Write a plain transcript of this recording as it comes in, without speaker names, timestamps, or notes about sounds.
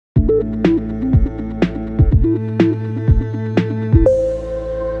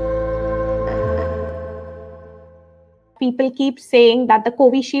People keep saying that the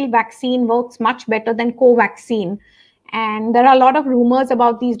Covishield vaccine works much better than Covaxin. And there are a lot of rumors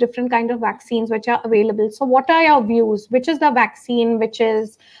about these different kinds of vaccines which are available. So what are your views? Which is the vaccine which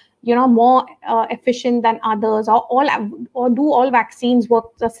is, more efficient than others, or do all vaccines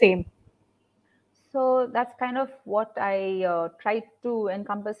work the same? So that's kind of what I tried to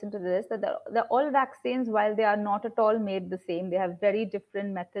encompass into this, that all vaccines, while they are not at all made the same, they have very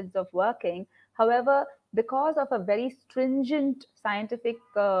different methods of working. However, because of a very stringent scientific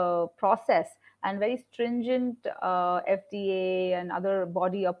process and very stringent FDA and other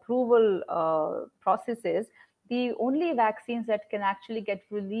body approval processes, the only vaccines that can actually get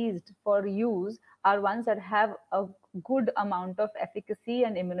released for use are ones that have a good amount of efficacy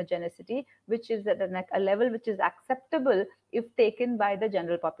and immunogenicity, which is at a level which is acceptable if taken by the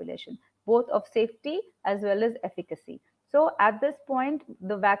general population, both of safety as well as efficacy. So at this point,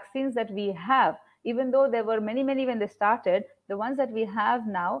 the vaccines that we have, even though there were many when they started, the ones that we have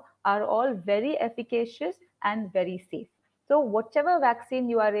now are all very efficacious and very safe. So whichever vaccine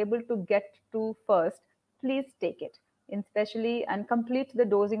you are able to get to first, please take it, especially, and complete the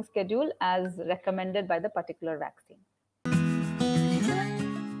dosing schedule as recommended by the particular vaccine.